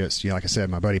relationships, like I said,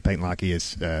 my buddy Peyton Lockie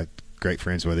is great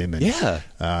friends with him.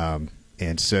 And,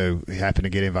 and so we happened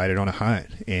to get invited on a hunt,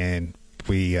 and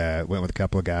we went with a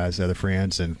couple of guys, other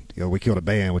friends, and we killed a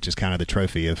band, which is kind of the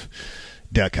trophy of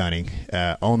duck hunting,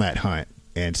 on that hunt.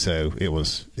 And so it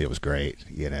was great.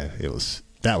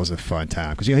 That was a fun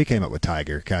time because he came up with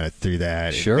Tiger kind of through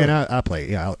that. Sure. And I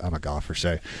play. I'm a golfer,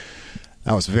 so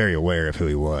I was very aware of who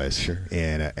he was. Sure.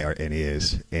 And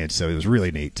is. And so it was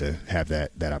really neat to have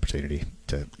that opportunity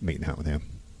to meet and hunt with him.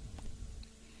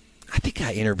 I think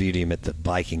I interviewed him at the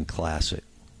Viking Classic,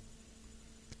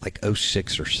 like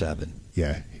 06 or 07.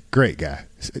 Yeah, great guy,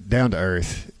 down to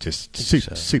earth, just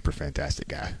super fantastic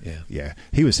guy. Yeah.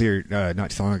 He was here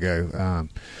not too long ago.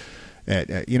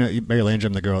 At Mary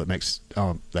Landrum, the girl that makes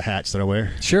the hats that I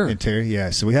wear. Sure. And Terry,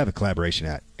 yeah. So we have a collaboration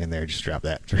hat in there. Just dropped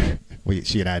that.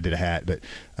 She and I did a hat, but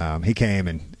he came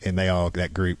and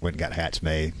that group went and got hats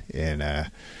made, and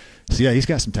so yeah, he's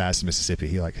got some ties to Mississippi.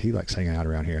 He likes hanging out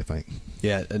around here, I think.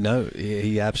 Yeah, no,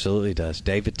 he absolutely does.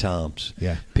 David Toms,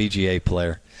 yeah, PGA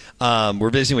player. We're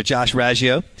visiting with Josh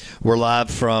Raggio. We're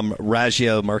live from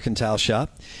Raggio Mercantile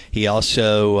Shop. He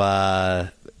also,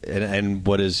 and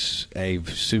what is a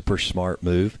super smart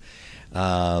move,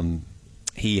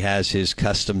 he has his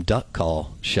custom duck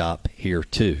call shop here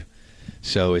too.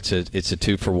 So it's a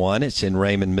 2-for-1. It's in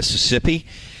Raymond, Mississippi,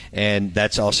 and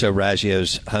that's also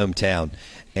Raggio's hometown.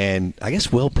 And I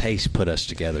guess Will Pace put us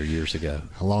together years ago.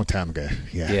 A long time ago.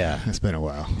 Yeah. It's been a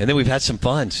while. And then we've had some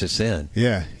fun since then.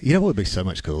 Yeah. You know what would be so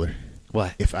much cooler?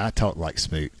 What? If I talked like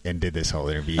Smoot and did this whole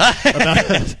interview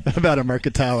about a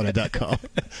mercantile and a duck call.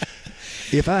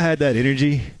 If I had that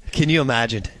energy. Can you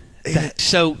imagine?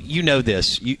 So you know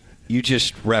this. You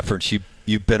just referenced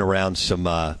you've been around some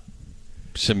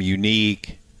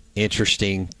unique,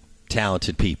 interesting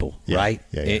talented people, right?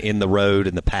 Yeah. In the road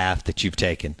and the path that you've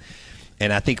taken.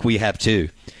 And I think we have too.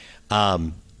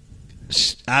 I've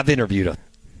interviewed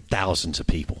thousands of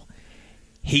people.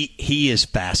 He is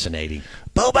fascinating.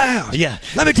 Bo Bounce. Yeah.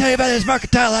 Let me tell you about this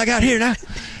mercantile I got here now.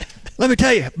 Let me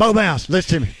tell you, Bo Bounce.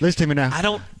 Listen to me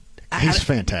now. He's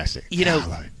fantastic. You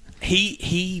know,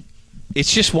 he.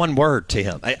 It's just one word to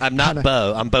him. I'm not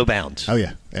Bo. I'm Bo Bounce. Oh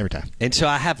yeah, every time. And so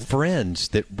I have friends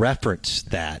that reference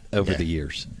that over the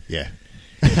years. Yeah.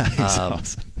 He's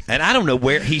awesome. And I don't know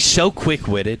where he's so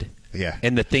quick-witted. Yeah.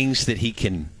 And the things that he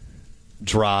can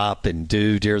drop and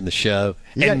do during the show,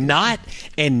 and not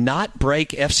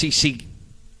break FCC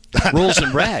rules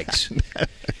and regs.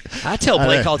 I tell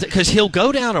Blake all the time, because he'll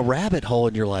go down a rabbit hole,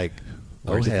 and you're like,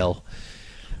 oh hell.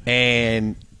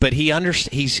 But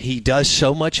he does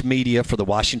so much media for the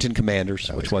Washington Commanders,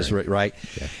 which was right,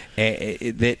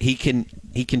 that he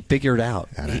can figure it out.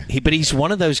 But he's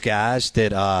one of those guys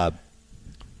that I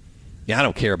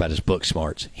don't care about his book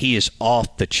smarts. He is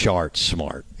off the charts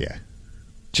smart. Yeah,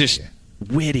 just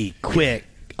witty, quick,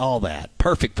 all that.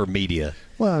 Perfect for media.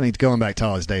 Well, I mean, going back to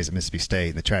all his days at Mississippi State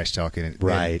and the trash talking, and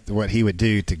what he would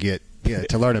do to get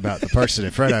to learn about the person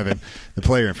in front of him, the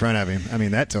player in front of him. I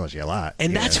mean, that tells you a lot.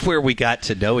 And that's where we got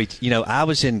to know each. You know, I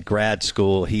was in grad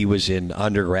school. He was in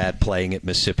undergrad playing at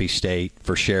Mississippi State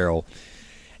for Cheryl.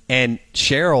 And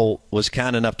Cheryl was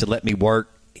kind enough to let me work.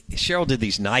 Cheryl did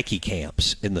these Nike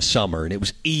camps in the summer, and it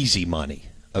was easy money,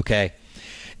 okay?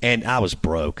 And I was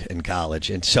broke in college.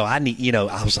 And so I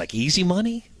was like, easy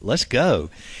money? Let's go.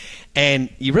 And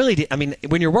you really did. I mean,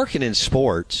 when you're working in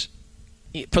sports,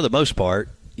 for the most part,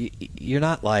 you're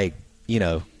not like,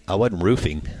 I wasn't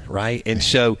roofing, right? And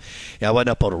so I wasn't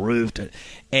up on a roof.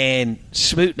 And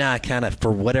Smoot and I kind of,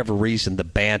 for whatever reason, the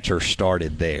banter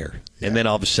started there. Yeah. And then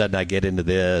all of a sudden I get into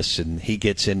this, and he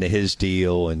gets into his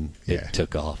deal, and it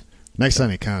took off. Next time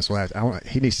he comes,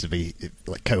 he needs to be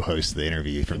like co-host the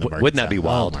interview from the Mercantile. Wouldn't that be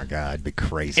wild? Oh, my God. It'd be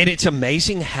crazy. And it's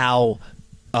amazing how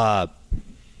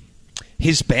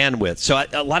his bandwidth. So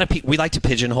a lot of people, we like to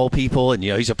pigeonhole people, and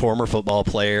he's a former football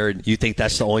player, and you think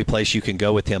that's the only place you can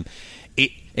go with him.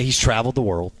 He's traveled the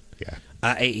world.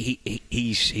 Yeah,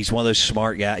 he's one of those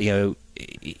smart guys.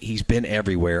 He's been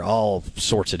everywhere, all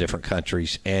sorts of different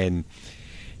countries, and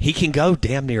he can go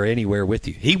damn near anywhere with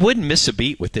you. He wouldn't miss a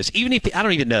beat with this, even if I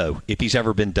don't even know if he's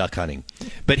ever been duck hunting,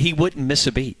 but he wouldn't miss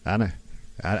a beat. I know.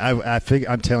 I think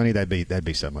I'm telling you that'd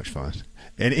be so much fun.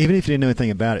 And even if you didn't know anything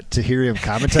about it, to hear him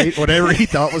commentate whatever he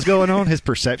thought was going on, his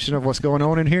perception of what's going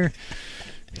on in here,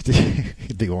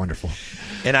 it'd be wonderful.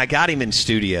 And I got him in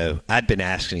studio. I'd been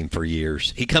asking him for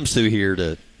years. He comes through here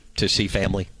to see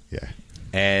family. Yeah.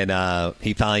 And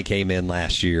he finally came in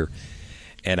last year,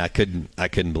 and I couldn't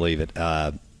believe it.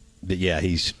 But yeah,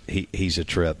 he's a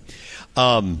trip.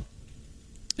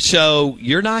 So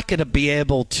you're not going to be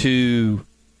able to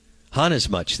hunt as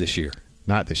much this year.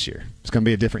 Not this year. It's going to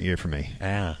be a different year for me.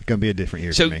 Yeah. It's going to be a different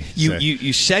year for me. So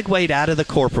you segued out of the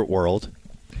corporate world.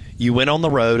 You went on the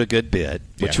road a good bit,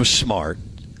 which was smart.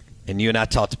 And you and I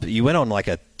talked. You went on like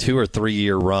a 2 or 3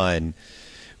 year run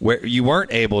where you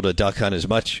weren't able to duck hunt as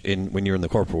much when you were in the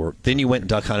corporate world. Then you went and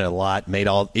duck hunted a lot, made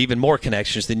even more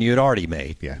connections than you had already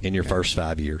made in your first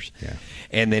 5 years. Yeah.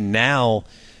 And then now,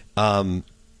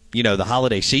 the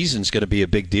holiday season is going to be a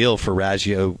big deal for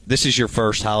Raggio. This is your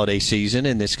first holiday season,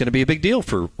 and it's going to be a big deal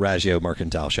for Raggio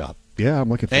Mercantile Shop. Yeah, I'm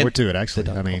looking forward to it, actually.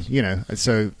 I mean,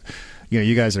 so,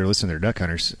 you guys that are listening to Duck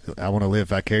Hunters, I want to live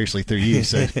vicariously through you,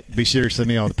 so be sure to send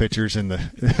me all the pictures and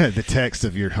the text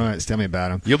of your hunts. Tell me about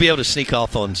them. You'll be able to sneak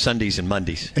off on Sundays and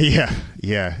Mondays. Yeah,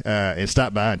 and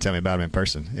stop by and tell me about them in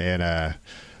person. And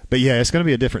but yeah, it's going to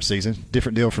be a different season,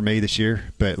 different deal for me this year,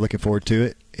 but looking forward to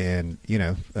it and,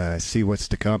 see what's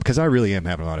to come, because I really am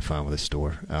having a lot of fun with this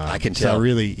store. I can tell. So I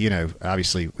really,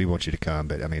 obviously we want you to come,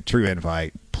 but I mean, true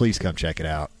invite, please come check it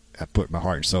out. I put my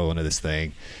heart and soul into this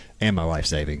thing and my life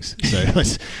savings. So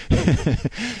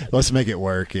let's make it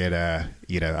work. And,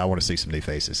 I want to see some new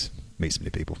faces, meet some new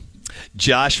people.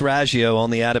 Josh Raggio on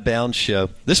the Out of Bounds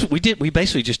show. We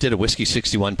basically just did a Whiskey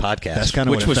 61 podcast. That's kind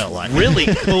of what it felt like. Really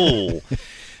cool.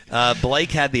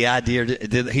 Blake had the idea.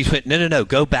 He went, no,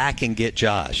 go back and get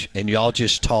Josh, and y'all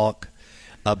just talk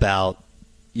about,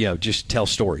 just tell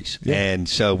stories. Yeah. And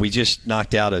so we just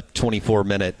knocked out a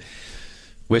 24-minute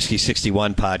Whiskey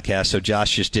 61 podcast. So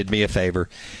Josh just did me a favor.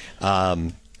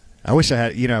 I wish I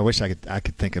had, I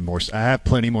could think of more. I have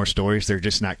plenty more stories. They're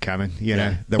just not coming.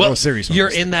 The World Series.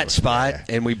 You're in that spot,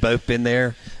 and we've both been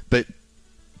there, but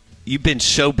you've been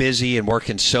so busy and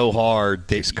working so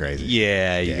hard. It's crazy.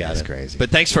 Yeah, you got it. It's crazy. But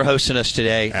thanks for hosting us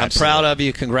today. Absolutely. I'm proud of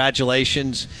you.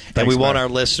 Congratulations. Thanks, and we want man. our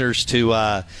listeners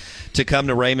to to come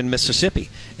to Raymond, Mississippi,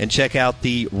 and check out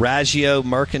the Raggio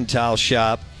Mercantile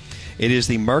Shop. It is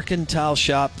the mercantile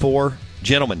shop for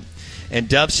gentlemen. And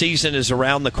dove season is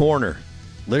around the corner,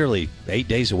 literally 8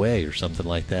 days away or something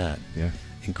like that. Yeah.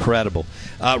 Incredible.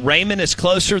 Raymond is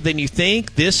closer than you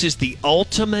think. This is the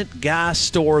ultimate guy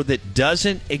store that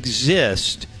doesn't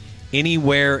exist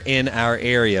anywhere in our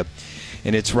area.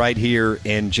 And it's right here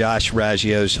in Josh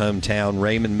Raggio's hometown,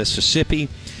 Raymond, Mississippi.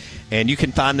 And you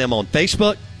can find them on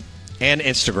Facebook and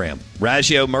Instagram,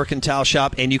 Raggio Mercantile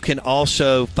Shop. And you can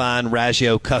also find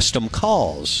Raggio Custom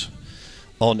Calls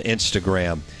on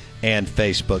Instagram and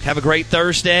Facebook. Have a great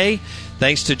Thursday.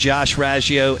 Thanks to Josh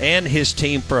Raggio and his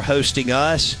team for hosting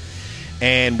us.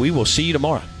 And we will see you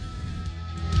tomorrow.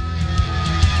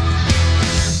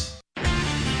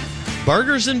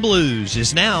 Burgers and Blues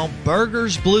is now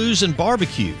Burgers, Blues, and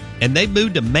Barbecue. And they've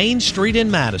moved to Main Street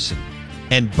in Madison.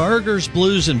 And Burgers,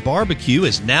 Blues, and Barbecue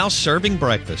is now serving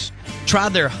breakfast. Try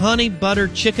their honey butter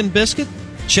chicken biscuit,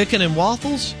 chicken and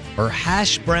waffles, or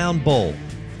hash brown bowl.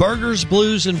 Burgers,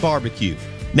 Blues, and Barbecue.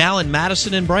 Now in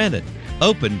Madison and Brandon.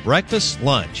 Open breakfast,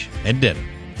 lunch, and dinner.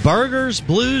 Burgers,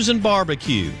 Blues, and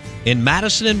Barbecue in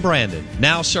Madison and Brandon.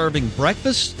 Now serving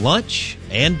breakfast, lunch,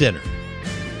 and dinner.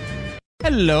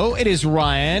 Hello, it is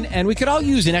Ryan, and we could all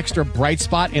use an extra bright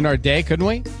spot in our day, couldn't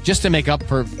we? Just to make up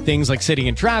for things like sitting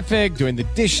in traffic, doing the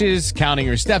dishes, counting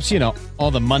your steps,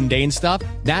 all the mundane stuff.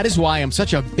 That is why I'm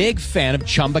such a big fan of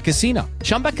Chumba Casino.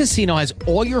 Chumba Casino has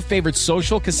all your favorite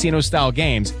social casino-style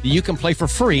games that you can play for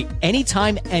free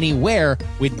anytime, anywhere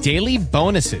with daily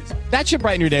bonuses. That should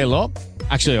brighten your day a little.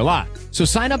 Actually, a lot. So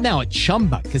sign up now at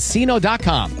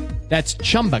ChumbaCasino.com. That's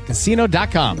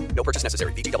ChumbaCasino.com. No purchase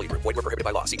necessary. VGW Group. Void where prohibited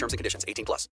by law. See terms and conditions.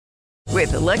 18+.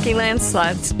 With the Lucky Land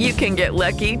Slots, you can get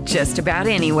lucky just about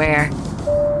anywhere.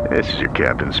 This is your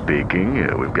captain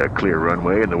speaking. We've got clear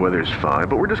runway and the weather's fine,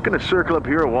 but we're just going to circle up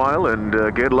here a while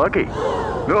and get lucky.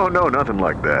 No, nothing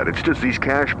like that. It's just these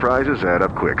cash prizes add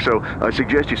up quick. So I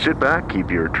suggest you sit back, keep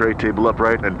your tray table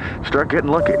upright, and start getting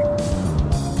lucky.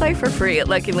 Play for free at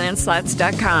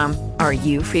LuckyLandSlots.com. Are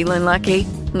you feeling lucky?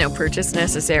 No purchase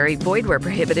necessary. Void where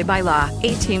prohibited by law.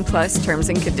 18+ terms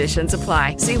and conditions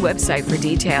apply. See website for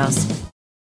details.